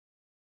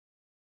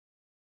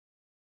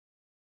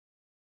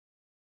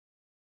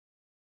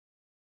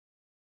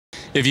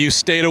If you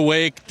stayed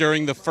awake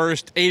during the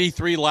first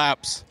 83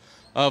 laps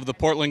of the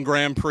Portland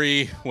Grand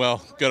Prix,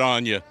 well, good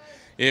on you.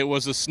 It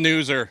was a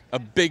snoozer, a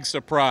big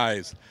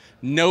surprise.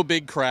 No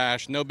big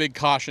crash, no big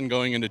caution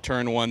going into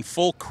turn one.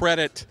 Full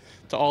credit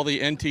to all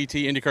the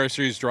NTT IndyCar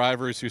Series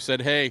drivers who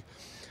said, hey,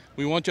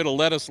 we want you to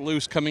let us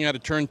loose coming out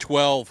of turn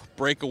 12,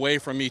 break away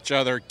from each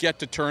other, get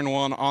to turn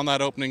one on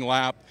that opening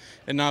lap,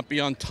 and not be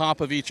on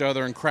top of each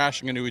other and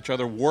crashing into each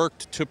other.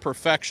 Worked to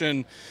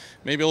perfection,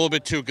 maybe a little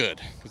bit too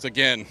good, because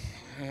again,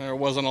 there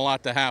wasn't a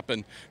lot to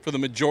happen for the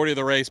majority of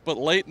the race. But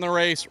late in the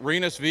race,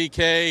 Renus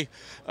VK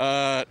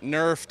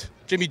nerfed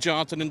Jimmy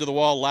Johnson into the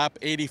wall, lap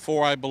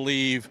 84, I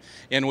believe.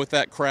 And with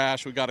that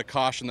crash, we got a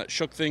caution that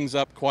shook things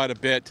up quite a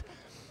bit.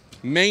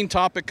 Main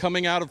topic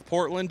coming out of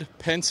Portland,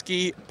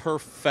 Penske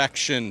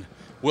perfection.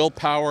 Will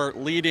Power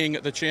leading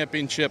the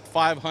championship,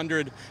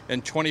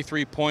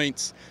 523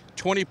 points.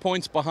 20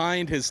 points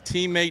behind his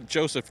teammate,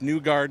 Joseph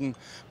Newgarden.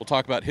 We'll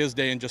talk about his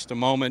day in just a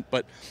moment,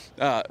 but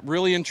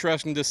really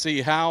interesting to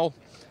see how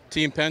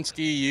Team Penske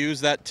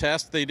used that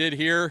test they did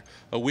here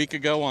a week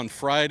ago on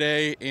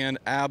Friday and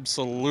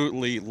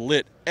absolutely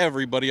lit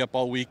everybody up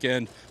all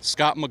weekend.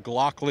 Scott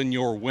McLaughlin,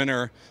 your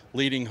winner,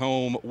 leading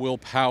home Will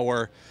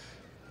Power.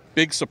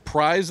 Big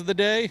surprise of the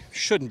day?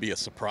 Shouldn't be a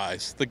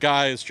surprise. The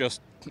guy is just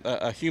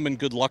a human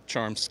good luck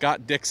charm.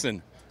 Scott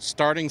Dixon,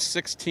 starting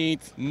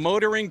 16th,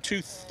 motoring to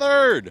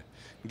 3rd.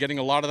 Getting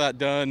a lot of that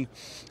done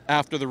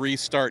after the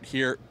restart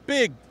here.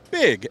 Big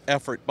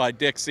effort by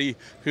Dixie,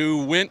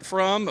 who went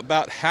from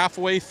about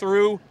halfway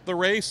through the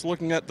race,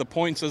 looking at the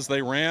points as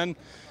they ran.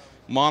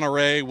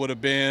 Monterey would have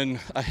been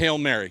a Hail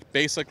Mary.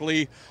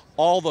 Basically,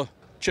 all the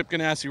Chip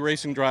Ganassi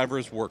racing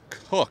drivers were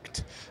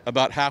cooked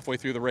about halfway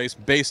through the race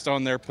based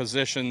on their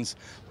positions.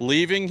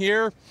 Leaving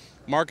here,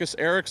 Marcus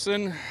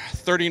Ericsson,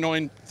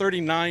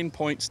 39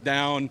 points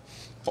down,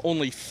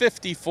 only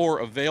 54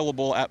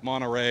 available at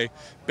Monterey.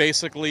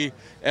 Basically,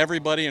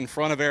 everybody in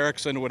front of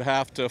Ericsson would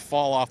have to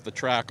fall off the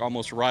track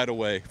almost right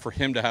away for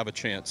him to have a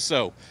chance.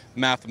 So,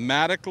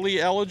 mathematically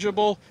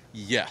eligible,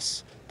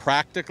 yes.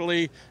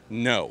 Practically,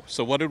 no.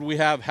 So what did we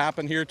have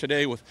happen here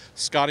today with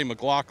Scotty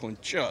McLaughlin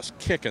just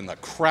kicking the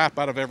crap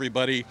out of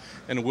everybody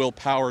and Will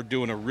Power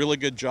doing a really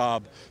good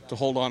job to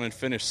hold on and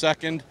finish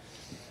second.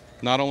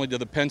 Not only did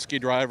the Penske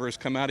drivers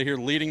come out of here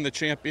leading the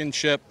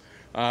championship,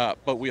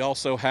 but we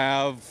also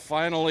have,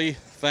 finally,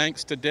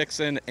 thanks to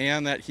Dixon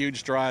and that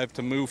huge drive,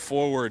 to move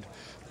forward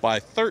by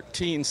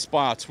 13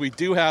 spots. We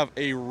do have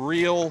a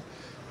real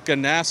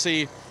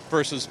Ganassi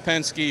versus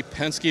Penske,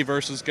 Penske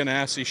versus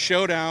Ganassi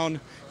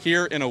showdown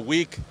here in a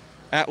week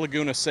at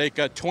Laguna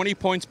Seca. 20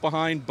 points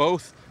behind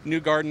both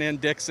Newgarden and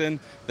Dixon.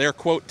 They're,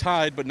 quote,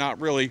 tied, but not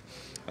really.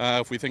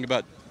 If we think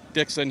about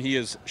Dixon, he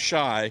is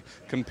shy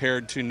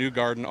compared to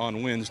Newgarden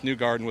on wins.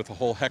 Newgarden with a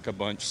whole heck of a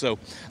bunch. So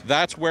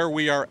that's where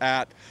we are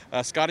at.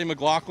 Scotty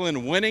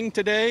McLaughlin winning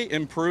today,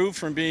 improved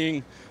from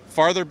being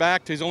farther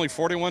back to he's only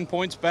 41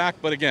 points back.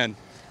 But again,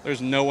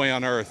 there's no way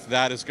on earth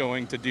that is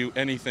going to do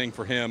anything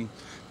for him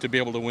to be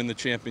able to win the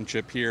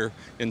championship here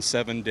in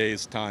 7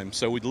 days' time.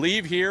 So we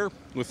leave here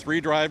with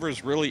 3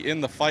 drivers really in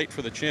the fight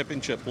for the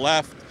championship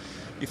left.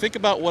 You think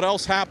about what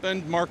else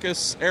happened,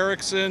 Marcus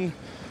Ericsson,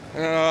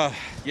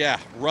 yeah,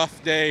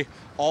 rough day,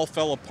 all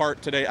fell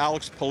apart today.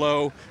 Alex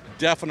Palou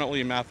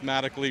definitely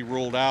mathematically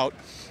ruled out.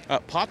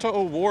 Pato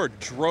O'Ward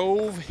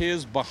drove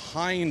his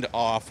behind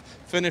off,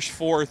 finished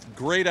 4th.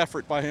 Great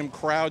effort by him,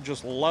 crowd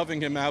just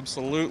loving him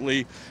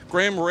absolutely.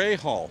 Graham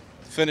Rahal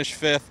finished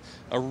 5th.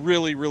 A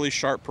really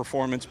sharp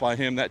performance by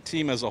him. That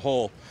team as a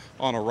whole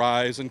on a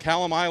rise. And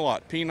Callum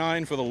Ilott,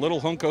 P9 for the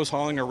Little Juncos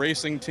Hollinger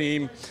Racing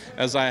Team,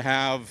 as I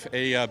have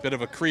a bit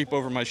of a creep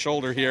over my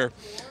shoulder here.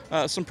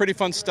 Some pretty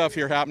fun stuff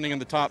here happening in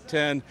the top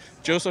 10.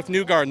 Joseph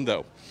Newgarden,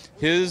 though,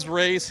 his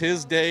race,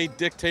 his day,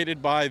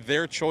 dictated by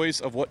their choice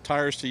of what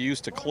tires to use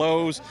to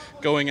close.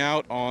 Going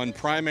out on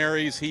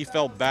primaries, he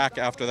fell back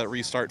after that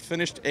restart,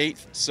 finished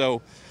 8th,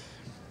 so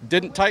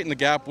didn't tighten the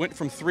gap, went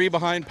from 3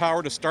 behind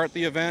Power to start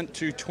the event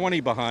to 20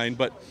 behind,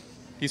 but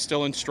he's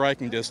still in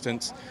striking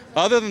distance.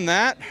 Other than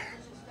that,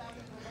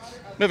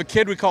 we have a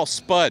kid we call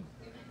Spud.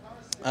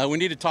 We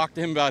need to talk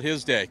to him about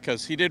his day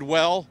because he did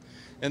well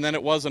and then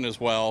it wasn't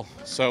as well.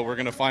 So we're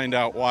going to find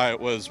out why it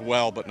was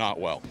well but not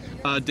well.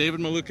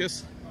 David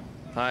Malukas.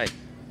 Hi.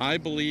 I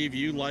believe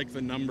you like the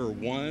number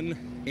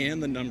 1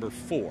 and the number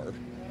 4,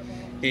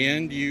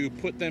 and you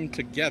put them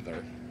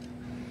together,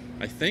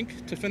 I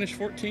think, to finish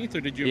 14th,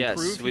 or did you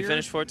improve Yes, we here?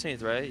 finished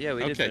 14th, right? Yeah,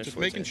 we did finish 14th. Okay, just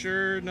making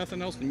sure nothing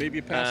else. Maybe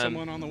you passed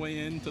someone on the way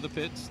into the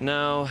pits?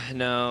 No,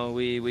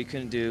 we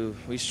couldn't do,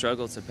 we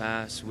struggled to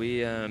pass.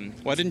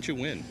 Why didn't you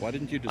win? Why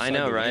didn't you decide I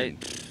know, to right?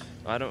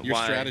 win? I don't, Your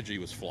why? strategy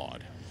was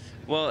flawed.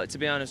 Well, to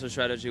be honest, our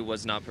strategy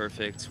was not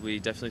perfect. We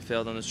definitely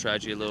failed on the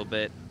strategy a little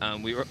bit.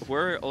 We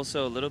were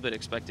also a little bit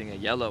expecting a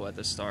yellow at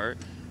the start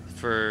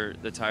for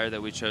the tire that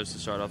we chose to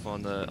start off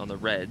on the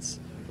reds,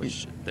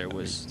 which there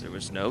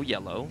was no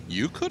yellow.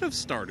 You could have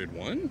started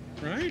one,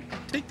 right?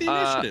 Take the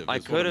initiative. I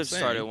could have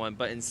started one,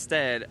 but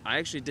instead, I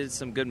actually did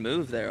some good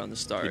move there on the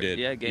start. You did.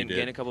 Yeah, gained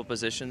a couple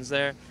positions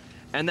there.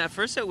 And that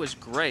first set was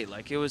great.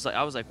 Like, it was like,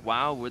 I was like,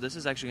 wow, this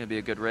is actually going to be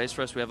a good race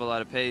for us. We have a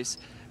lot of pace.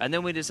 And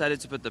then we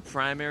decided to put the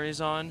primaries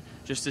on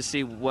just to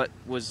see what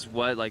was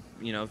what, like,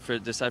 you know,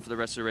 decide for the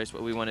rest of the race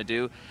what we want to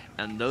do.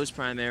 And those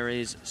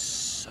primaries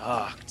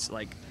sucked,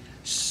 like,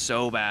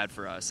 so bad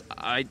for us.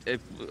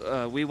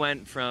 We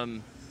went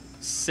from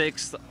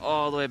 6th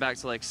all the way back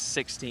to like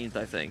 16th,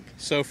 I think.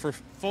 So for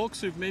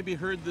folks who've maybe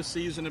heard this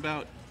season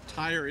about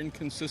tire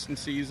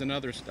inconsistencies and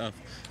other stuff,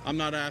 I'm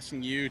not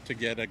asking you to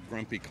get a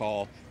grumpy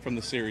call from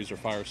the series or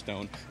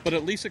Firestone, but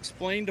at least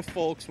explain to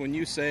folks when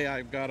you say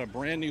I've got a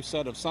brand new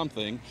set of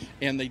something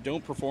and they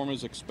don't perform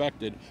as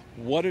expected,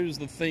 what is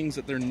the things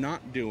that they're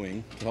not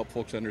doing to help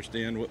folks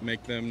understand what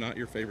make them not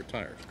your favorite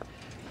tires?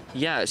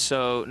 Yeah,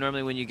 so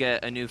normally when you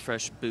get a new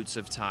fresh boots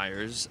of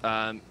tires,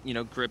 you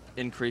know, grip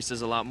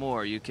increases a lot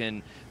more. You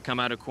can come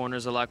out of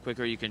corners a lot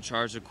quicker. You can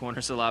charge the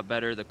corners a lot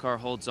better. The car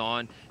holds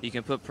on. You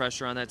can put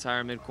pressure on that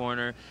tire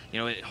mid-corner.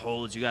 You know, it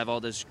holds. You have all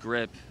this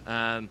grip.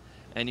 And,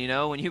 you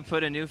know, when you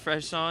put a new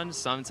fresh on,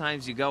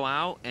 sometimes you go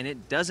out and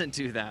it doesn't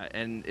do that.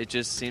 And it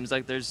just seems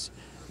like there's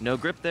no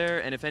grip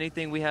there, and if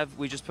anything,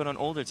 we just put on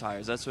older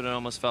tires. That's what it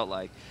almost felt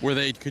like.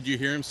 Could you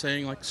hear him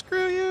saying like,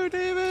 "Screw you,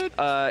 David"?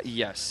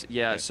 Yes,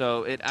 yeah. Okay.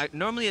 So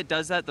normally it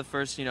does that the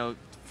first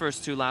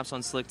 2 laps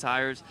on slick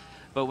tires,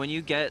 but when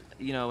you get,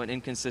 you know, an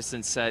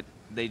inconsistent set,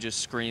 they just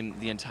scream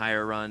the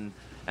entire run,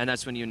 and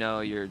that's when you know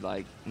you're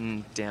like,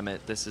 damn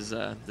it, this is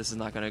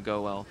not going to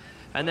go well.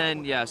 And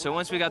then, yeah, so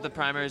once we got the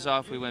primaries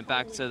off, we went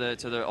back to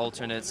the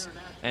alternates,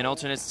 and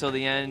alternates till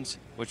the end,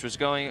 which was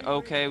going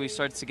okay. We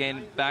started to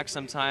gain back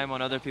some time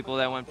on other people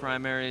that went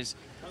primaries,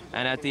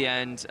 and at the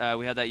end,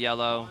 we had that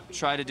yellow,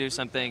 tried to do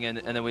something, and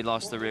then we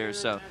lost the rear.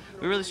 So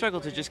we really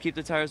struggled to just keep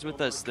the tires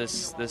with us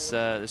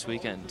this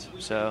weekend.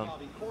 So,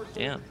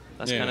 yeah,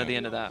 that's kind of the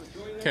end of that.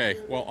 Okay,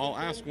 well, I'll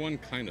ask one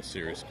kind of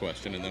serious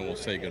question, and then we'll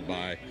say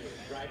goodbye.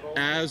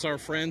 As our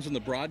friends in the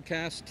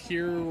broadcast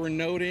here were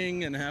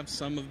noting, and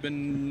some have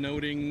been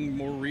noting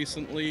more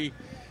recently,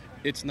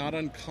 it's not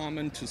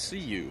uncommon to see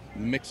you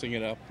mixing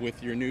it up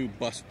with your new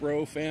Bus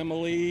Bro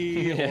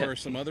family or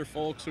some other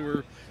folks who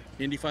are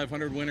Indy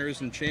 500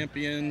 winners and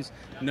champions.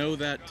 Know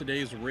that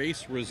today's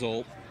race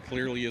result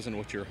clearly isn't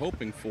what you're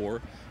hoping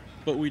for,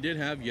 but we did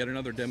have yet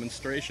another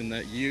demonstration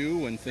that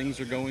when things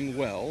are going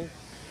well,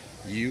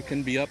 you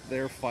can be up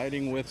there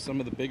fighting with some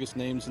of the biggest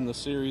names in the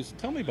series.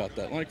 Tell me about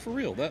that. Like, for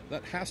real, that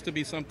has to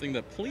be something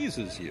that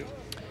pleases you.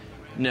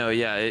 No,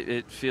 yeah,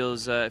 it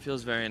feels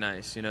very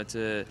nice, you know,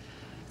 to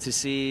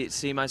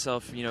see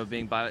myself, you know,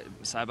 being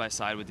side by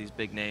side with these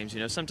big names.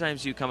 You know,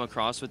 sometimes you come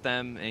across with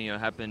them, and, you know, it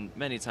happened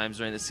many times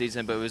during the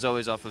season, but it was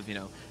always off of, you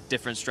know,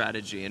 different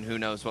strategy, and who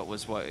knows what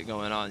was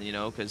going on, you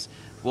know, because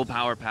Will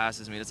Power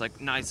passes me. It's like,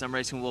 nice, I'm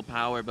racing Will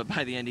Power, but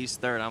by the end he's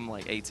 3rd, I'm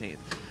like 18th.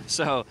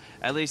 So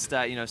at least,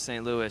 you know,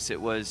 St. Louis, it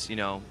was, you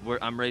know,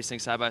 I'm racing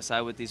side by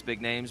side with these big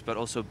names, but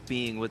also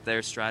being with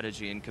their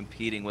strategy and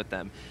competing with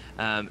them.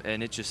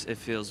 And it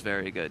feels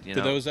very good, you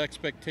know. Do those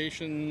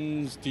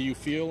expectations, do you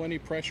feel any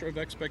pressure of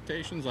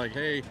expectations? Like,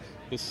 hey,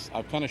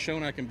 I've kind of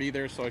shown I can be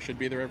there, so I should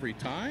be there every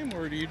time?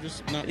 Or do you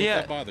just not let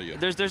that bother you?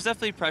 There's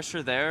definitely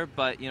pressure there,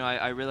 but, you know,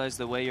 I realize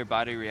the way your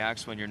body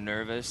reacts when you're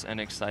nervous and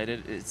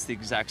excited, it's the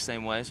exact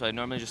same way. So I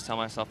normally just tell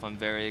myself I'm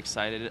very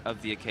excited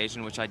of the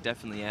occasion, which I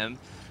definitely am.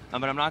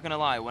 But I'm not going to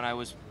lie, when I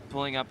was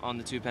pulling up on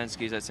the 2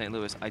 Penske's at St.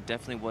 Louis, I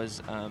definitely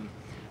was, I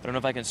don't know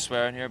if I can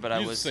swear in here,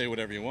 but you say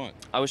whatever you want.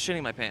 I was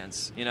shitting my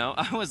pants, you know.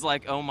 I was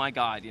like, oh my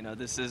God, you know,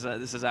 this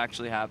is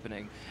actually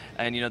happening.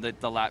 And, you know,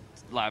 the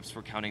laps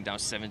were counting down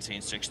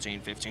 17,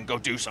 16, 15, go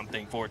do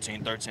something,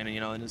 14, 13,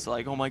 you know, and it's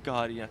like, oh my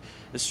God, you know,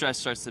 the stress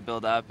starts to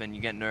build up and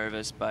you get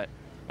nervous, but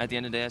at the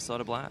end of the day, I still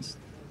had a blast.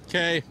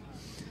 Okay.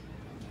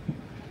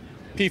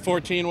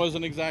 P14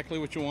 wasn't exactly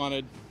what you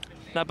wanted.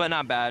 But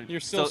not bad. You're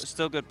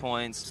still good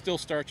points. Still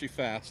start you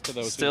fast to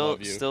those who love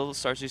you. Still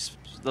starts you.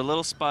 The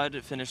little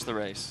spud finished the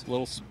race.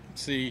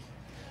 See,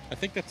 I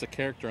think that's a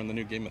character on the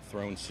new Game of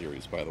Thrones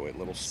series, by the way.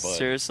 Little Spud.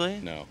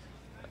 Seriously? No.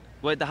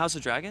 Wait, the House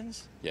of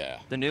Dragons? Yeah.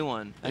 The new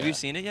one. Have you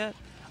seen it yet?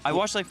 I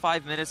watched like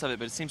 5 minutes of it,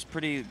 but it seems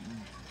pretty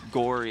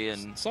gory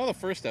and. Saw the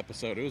first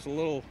episode. It was a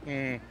little.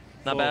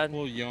 Not bad. A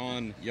little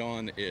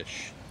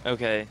yawn-ish.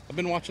 Okay. I've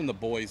been watching The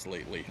Boys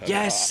lately.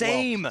 Yes,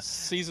 same. Well,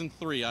 season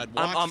 3. I'd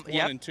watched 1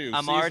 and 2.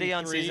 I'm already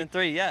on season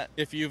 3. Yeah.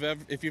 If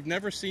you've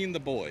never seen The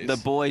Boys, The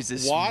Boys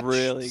is really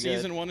good. Watch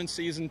season 1 and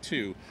season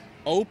 2.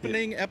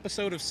 Opening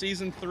episode of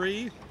season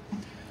 3.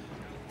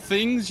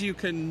 Things you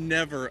can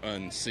never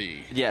unsee.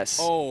 Yes.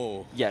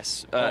 Oh.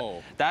 Yes.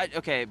 But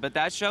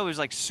that show is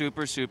like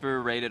super,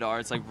 super rated R.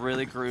 It's like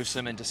really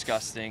gruesome and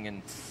disgusting,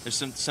 and there's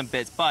some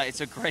bits, but it's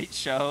a great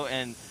show,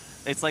 and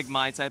it's like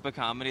my type of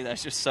comedy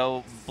that's just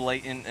so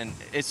blatant, and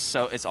it's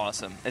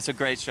awesome. It's a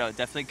great show.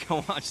 Definitely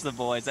go watch The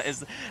Boys.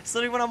 It's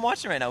literally what I'm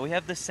watching right now. We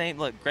have the same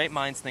look. Great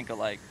minds think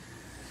alike.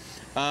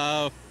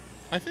 I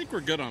think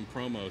we're good on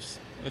promos.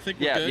 I think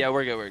we're good. Yeah,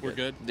 we're good. We're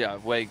good. Yeah,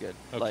 way good.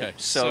 Okay, like,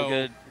 so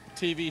good.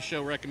 TV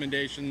show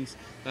recommendations.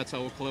 That's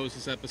how we'll close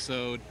this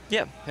episode.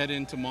 Yeah. Head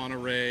into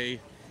Monterey,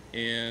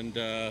 and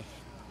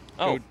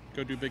Oh.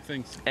 Go do big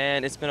things.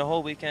 And it's been a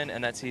whole weekend,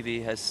 and that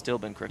TV has still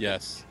been crooked.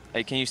 Yes.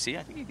 Hey, can you see?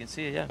 I think you can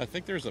see it, yeah. I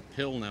think there's a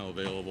pill now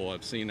available.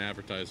 I've seen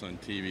advertised on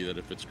TV that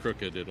if it's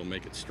crooked, it'll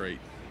make it straight.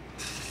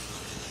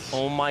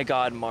 Oh my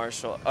God,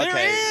 Marshall. There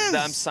Okay, is!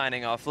 I'm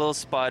signing off. Little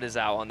Spud is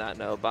out on that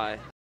note. Bye.